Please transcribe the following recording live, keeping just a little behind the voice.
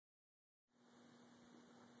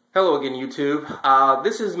Hello again, YouTube.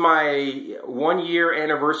 This is my 1-year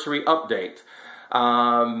anniversary update.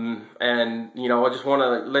 And, I just want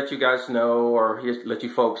to let you guys know, or let you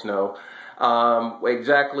folks know,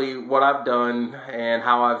 exactly what I've done and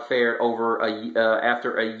how I've fared over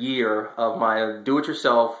after a year of my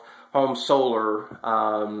do-it-yourself home solar,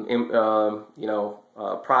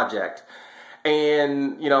 project.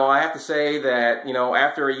 And, I have to say that,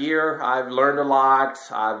 after a year, I've learned a lot.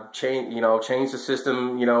 I've changed the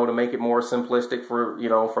system, to make it more simplistic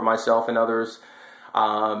for myself and others.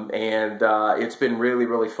 It's been really,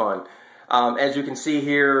 really fun. As you can see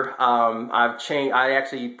here, I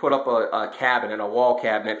actually put up a cabinet, a wall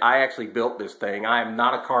cabinet. I actually built this thing. I am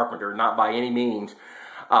not a carpenter, not by any means.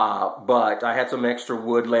 But I had some extra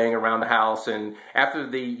wood laying around the house, and after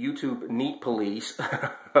the YouTube neat police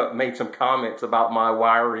made some comments about my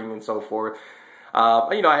wiring and so forth, I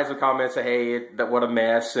had some comments say, hey, what a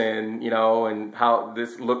mess, and and how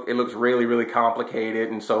it looks really, really complicated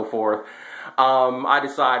and so forth. I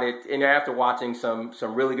decided, and after watching some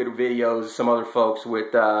really good videos, some other folks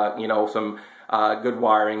with some good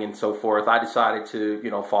wiring and so forth, I decided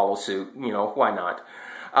to follow suit. Why not?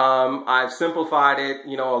 I've simplified it,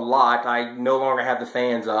 a lot. I no longer have the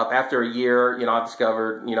fans up. After a year, I've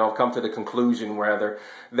discovered, come to the conclusion rather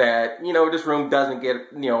that, this room doesn't get,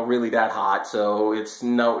 really that hot. So it's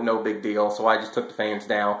no big deal. So I just took the fans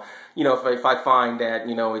down. If I find that,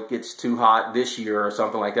 it gets too hot this year or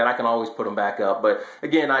something like that, I can always put them back up. But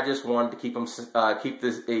again, I just wanted to keep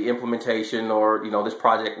this implementation or, this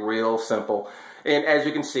project real simple. And as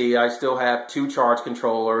you can see, I still have 2 charge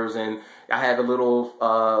controllers, and I have a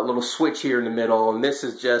little switch here in the middle, and this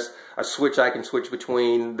is just a switch I can switch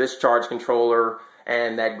between this charge controller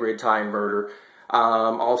and that grid tie inverter.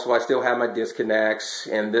 Also, I still have my disconnects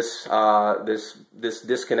and this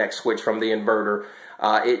disconnect switch from the inverter.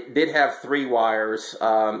 It did have 3 wires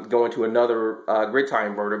going to another grid tie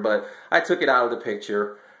inverter, but I took it out of the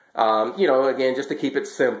picture. Again, just to keep it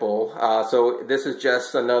simple. So this is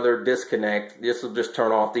just another disconnect. This will just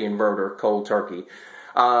turn off the inverter, cold turkey.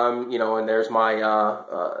 And there's my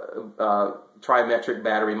trimetric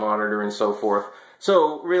battery monitor and so forth.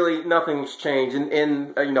 So really, nothing's changed.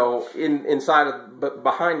 Behind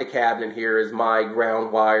the cabinet here is my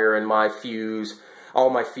ground wire and my fuse, all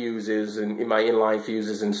my fuses and my inline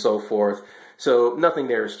fuses and so forth. So nothing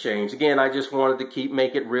there has changed. Again, I just wanted to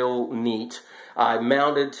make it real neat. I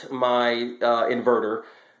mounted my inverter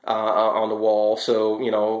on the wall,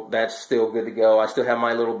 so that's still good to go. I still have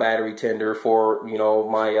my little battery tender for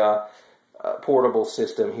my portable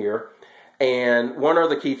system here. And one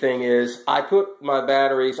other key thing is I put my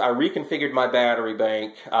batteries. I reconfigured my battery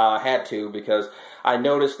bank. Had to, because I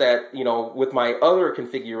noticed that with my other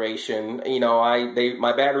configuration,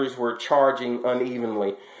 my batteries were charging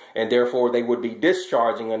unevenly, and therefore they would be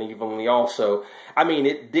discharging unevenly also. I mean,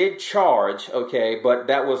 it did charge, okay, but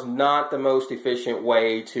that was not the most efficient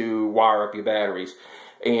way to wire up your batteries.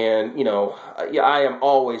 And, I am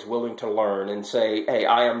always willing to learn and say, hey,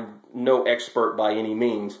 I am no expert by any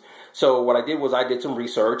means. So what I did was I did some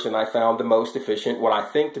research, and I found what I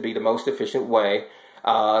think to be the most efficient way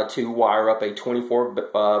to wire up a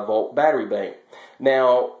 24-volt battery bank.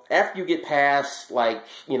 Now, after you get past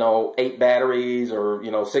 8 batteries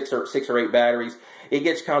or 6 or 8 batteries, it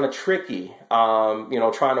gets kind of tricky,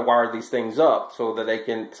 trying to wire these things up so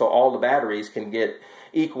that so all the batteries can get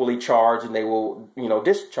equally charged and they will,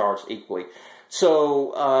 discharge equally.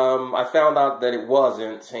 So I found out that it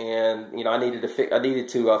wasn't, and I needed to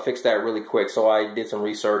fix that really quick. So I did some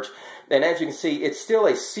research, and as you can see, it's still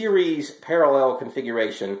a series parallel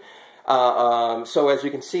configuration. So as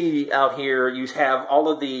you can see out here, you have all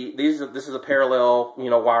of this is a parallel,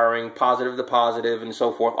 wiring, positive to positive and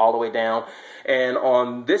so forth, all the way down. And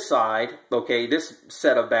on this side, okay, this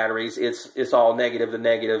set of batteries, it's all negative to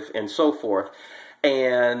negative and so forth.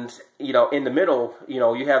 And, in the middle,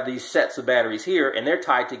 you have these sets of batteries here, and they're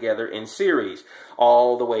tied together in series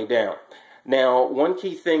all the way down. Now, one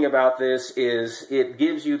key thing about this is it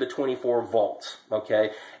gives you the 24 volts,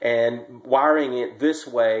 okay? And wiring it this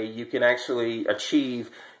way, you can actually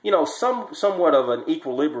achieve, somewhat of an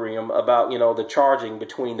equilibrium about, the charging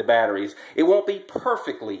between the batteries. It won't be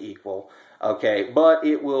perfectly equal, okay, but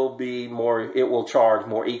it will charge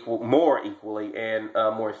more equally and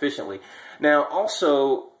more efficiently. Now,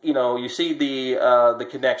 also, you see the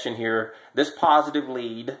connection here. This positive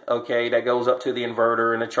lead, okay, that goes up to the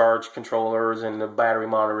inverter and the charge controllers and the battery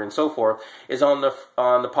monitor and so forth, is on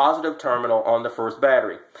the positive terminal on the first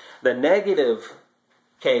battery. The negative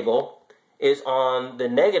cable is on the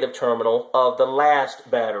negative terminal of the last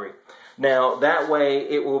battery. Now, that way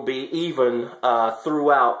it will be even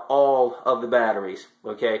throughout all of the batteries,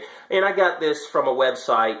 okay? And I got this from a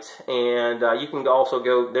website, and you can also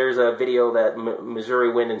go, there's a video that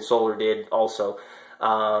Missouri Wind and Solar did also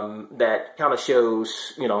that kind of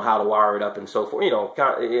shows, you know, how to wire it up and so forth, you know,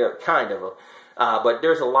 kind of. But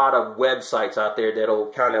there's a lot of websites out there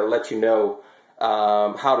that'll kind of let you know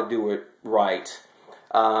how to do it right.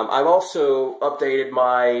 I've also updated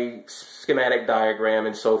my schematic diagram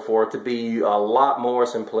and so forth to be a lot more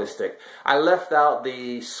simplistic. I left out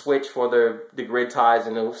the switch for the grid ties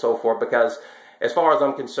and so forth because, as far as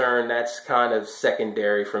I'm concerned, that's kind of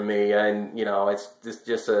secondary for me, and you know, it's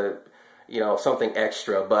just a, you know, something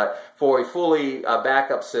extra. But for a fully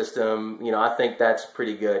backup system, you know, I think that's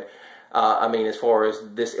pretty good. I mean, as far as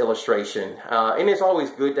this illustration, and it's always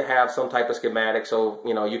good to have some type of schematic, so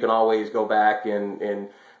you know you can always go back and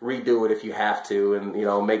redo it if you have to, and you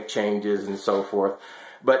know, make changes and so forth.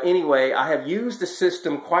 But anyway, I have used the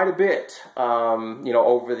system quite a bit, you know,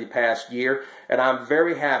 over the past year, and I'm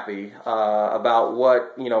very happy about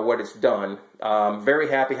what it's done. Very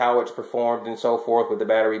happy how it's performed and so forth with the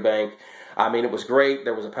battery bank. I mean, it was great.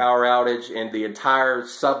 There was a power outage, and the entire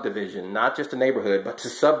subdivision, not just the neighborhood, but the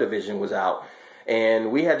subdivision was out.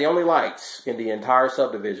 And we had the only lights in the entire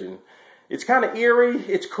subdivision. It's kind of eerie.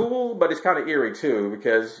 It's cool, but it's kind of eerie, too,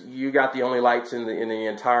 because you got the only lights in the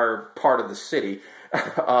entire part of the city.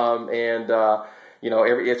 You know,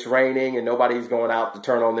 it's raining, and nobody's going out to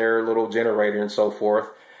turn on their little generator and so forth.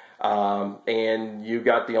 And you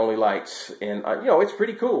got the only lights, and you know, it's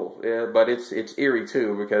pretty cool, but it's eerie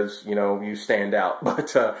too, because you know, you stand out.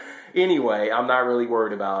 But anyway, I'm not really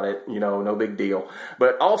worried about it, you know, no big deal.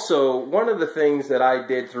 But also, one of the things that I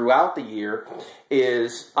did throughout the year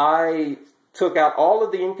is I took out all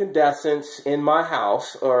of the incandescents in my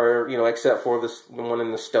house, or you know, except for the one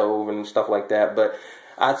in the stove and stuff like that. But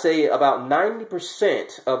I'd say about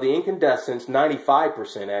 90% of the incandescents,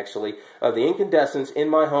 95% actually, of the incandescents in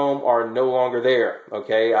my home are no longer there,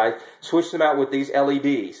 okay? I switched them out with these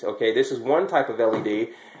LEDs, okay? This is one type of LED,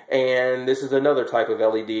 and this is another type of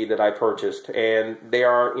LED that I purchased. And they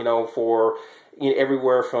are, you know, for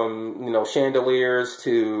everywhere from, you know, chandeliers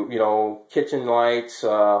to, you know, kitchen lights,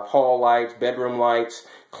 hall lights, bedroom lights,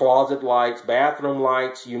 closet lights, bathroom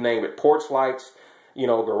lights, you name it, porch lights, you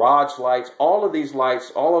know, garage lights. All of these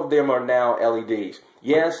lights, all of them are now LEDs.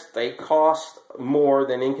 Yes, they cost more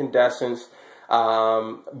than incandescents,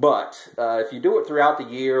 but if you do it throughout the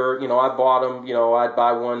year, you know, I bought them, you know, I'd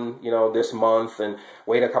buy one, you know, this month and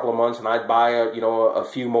wait a couple of months, and I'd buy a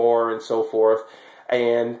few more and so forth.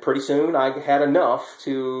 And pretty soon I had enough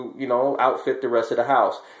to, you know, outfit the rest of the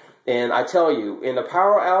house. And I tell you, in the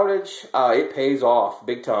power outage, it pays off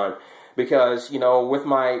big time. Because, you know, with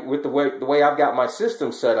the way I've got my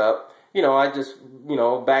system set up, you know, I just, you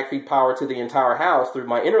know, backfeed power to the entire house through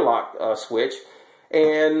my interlock switch,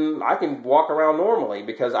 and I can walk around normally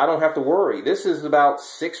because I don't have to worry. This is about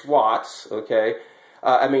 6 watts, okay?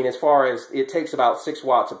 I mean, as far as it takes about 6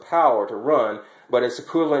 watts of power to run, but it's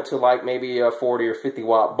equivalent to like maybe a 40 or 50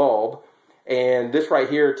 watt bulb. And this right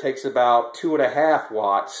here takes about 2.5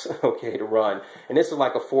 watts, okay, to run. And this is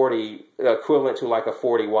like equivalent to like a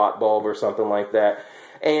 40 watt bulb or something like that.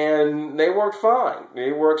 And they work fine.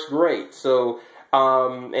 It works great. So,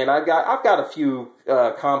 and I've got a few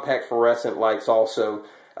compact fluorescent lights also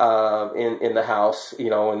in the house, you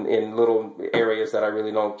know, in little areas that I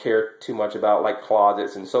really don't care too much about, like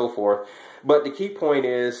closets and so forth. But the key point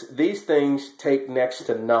is, these things take next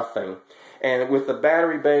to nothing. And with a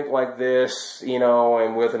battery bank like this, you know,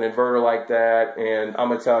 and with an inverter like that, and I'm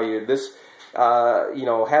going to tell you, this, you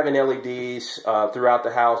know, having LEDs throughout the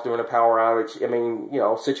house during a power outage, I mean, you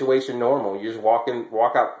know, situation normal. You just walk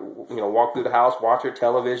out, you know, walk through the house, watch your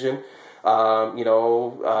television, you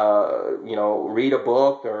know, read a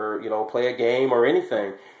book, or, you know, play a game or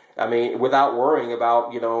anything. I mean, without worrying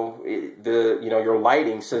about, you know, your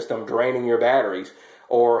lighting system draining your batteries,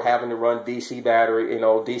 or having to run DC battery, you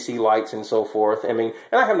know, DC lights and so forth. I mean,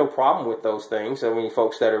 and I have no problem with those things. I mean,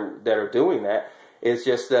 folks that are doing that. It's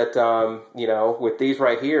just that, you know, with these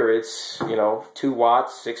right here, it's, you know, 2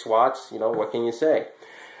 watts, 6 watts, you know, what can you say?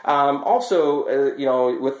 Also, you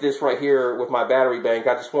know, with this right here, with my battery bank,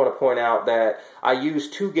 I just want to point out that I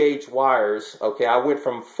use 2-gauge wires. Okay, I went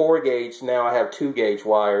from 4-gauge, now I have 2-gauge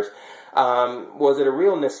wires. Was it a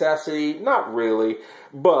real necessity? Not really.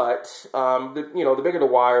 But, you know, the bigger the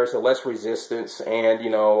wires, the less resistance, and, you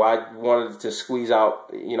know, I wanted to squeeze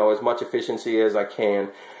out, you know, as much efficiency as I can.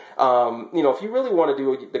 You know, if you really want to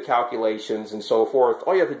do the calculations and so forth,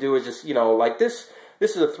 all you have to do is just, you know, like this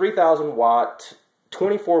is a 3,000 watt,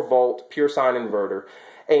 24 volt pure sine inverter.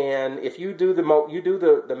 And if you do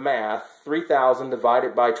the math, 3,000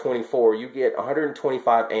 divided by 24, you get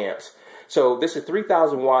 125 amps. So this is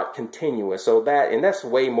 3,000 watt continuous. So that's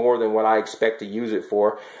way more than what I expect to use it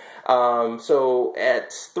for. So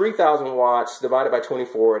at 3,000 watts divided by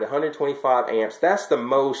 24 at 125 amps, that's the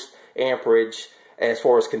most amperage as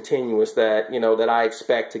far as continuous that I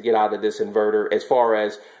expect to get out of this inverter as far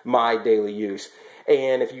as my daily use.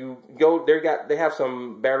 And if you go, they have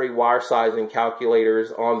some battery wire sizing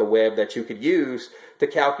calculators on the web that you could use to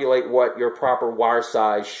calculate what your proper wire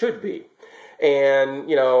size should be. And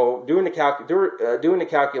doing the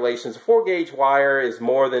calculations, a 4-gauge wire is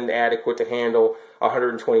more than adequate to handle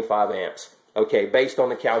 125 amps. Okay, based on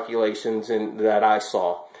the calculations that I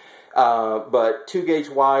saw. But 2-gauge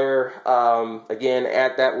wire, again,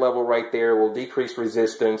 at that level right there, will decrease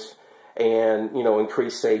resistance and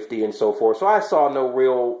increase safety and so forth. So I saw no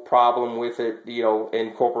real problem with it,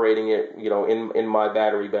 incorporating it, in my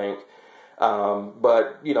battery bank.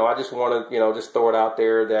 But I just want to just throw it out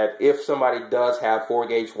there that if somebody does have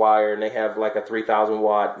 4-gauge wire and they have like a 3,000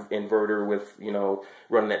 watt inverter with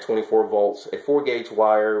running at 24 volts, a 4-gauge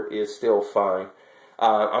wire is still fine.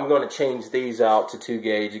 I'm going to change these out to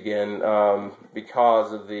 2-gauge again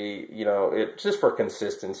because of it's just for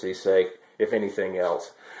consistency's sake, if anything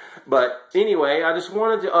else. But anyway, I just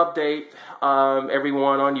wanted to update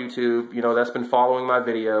everyone on YouTube, that's been following my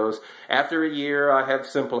videos. After a year, I have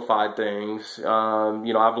simplified things.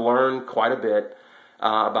 I've learned quite a bit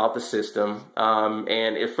about the system.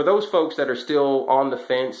 And for those folks that are still on the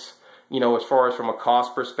fence, as far as from a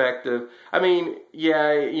cost perspective, I mean,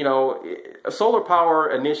 yeah, solar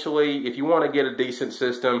power initially, if you want to get a decent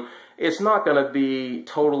system, it's not going to be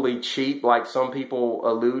totally cheap like some people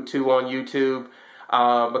allude to on YouTube.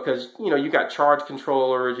 Because, you got charge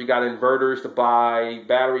controllers, you got inverters to buy,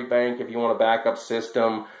 battery bank if you want a backup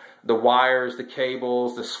system, the wires, the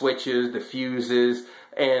cables, the switches, the fuses,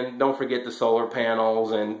 and don't forget the solar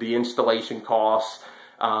panels and the installation costs,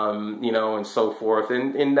 and so forth.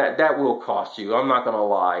 And that will cost you. I'm not going to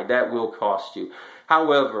lie. That will cost you.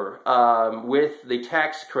 However, with the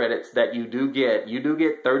tax credits that you do get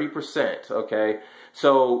 30%, okay?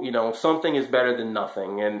 So, something is better than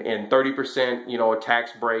nothing, and 30%, a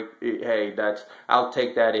tax break, hey, I'll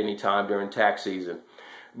take that anytime during tax season.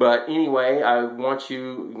 But anyway, I want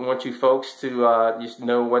you folks to just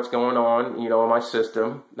know what's going on, in my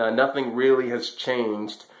system. Nothing really has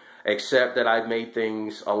changed except that I've made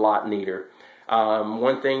things a lot neater.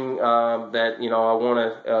 One thing that, I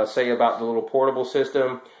want to say about the little portable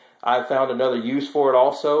system, I found another use for it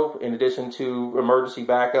also, in addition to emergency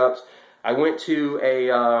backups. I went to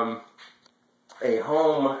a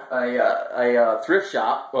thrift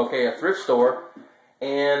shop, okay, a thrift store,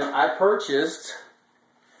 and I purchased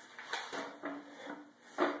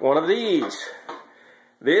one of these.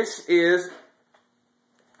 This is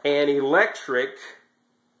an electric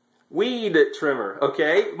weed trimmer,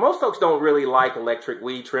 okay? Most folks don't really like electric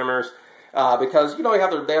weed trimmers because, they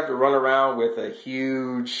have to run around with a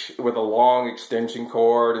long extension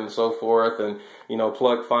cord and so forth, and,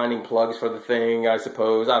 finding plugs for the thing, I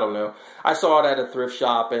suppose. I don't know. I saw it at a thrift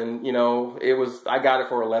shop, and, I got it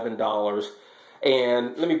for $11.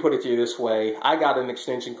 And let me put it to you this way. I got an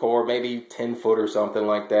extension cord, maybe 10 foot or something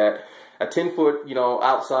like that. A 10 foot,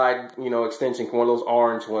 outside, extension cord, one of those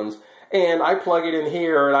orange ones. And I plug it in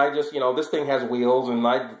here, and I just, this thing has wheels, and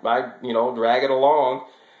I drag it along.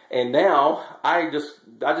 And now I just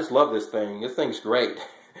love this thing. This thing's great.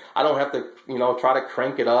 I don't have to, try to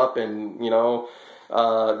crank it up, and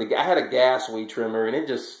I had a gas weed trimmer, and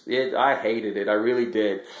I hated it. I really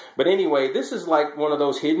did. But anyway, this is like one of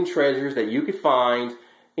those hidden treasures that you could find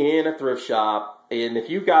in a thrift shop. And if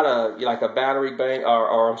you've got a battery bank,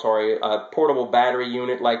 a portable battery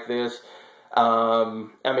unit like this,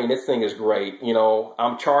 this thing is great.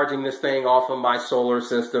 I'm charging this thing off of my solar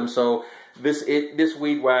system, so this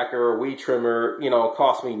weed whacker or weed trimmer,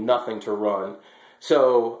 cost me nothing to run.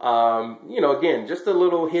 So, again, just a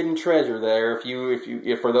little hidden treasure there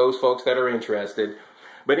if for those folks that are interested.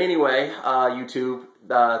 But anyway, YouTube,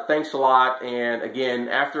 thanks a lot. And again,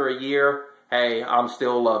 after a year, hey, I'm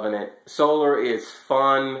still loving it. Solar is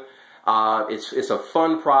fun. It's a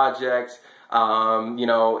fun project.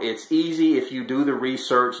 It's easy if you do the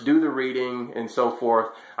research, do the reading, and so forth.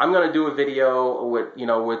 I'm going to do a video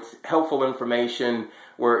with helpful information,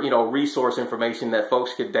 where, resource information that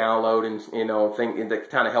folks could download and, to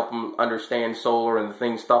kind of help them understand solar and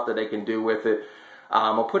the stuff that they can do with it.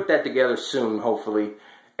 I'll put that together soon, hopefully,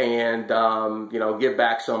 and, give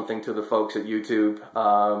back something to the folks at YouTube,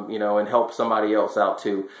 and help somebody else out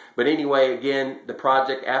too. But anyway, again, the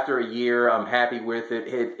project, after a year, I'm happy with it.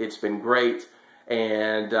 It's been great.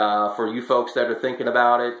 And for you folks that are thinking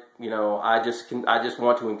about it, you know, I just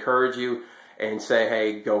want to encourage you and say,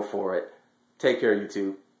 hey, go for it. Take care,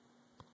 YouTube.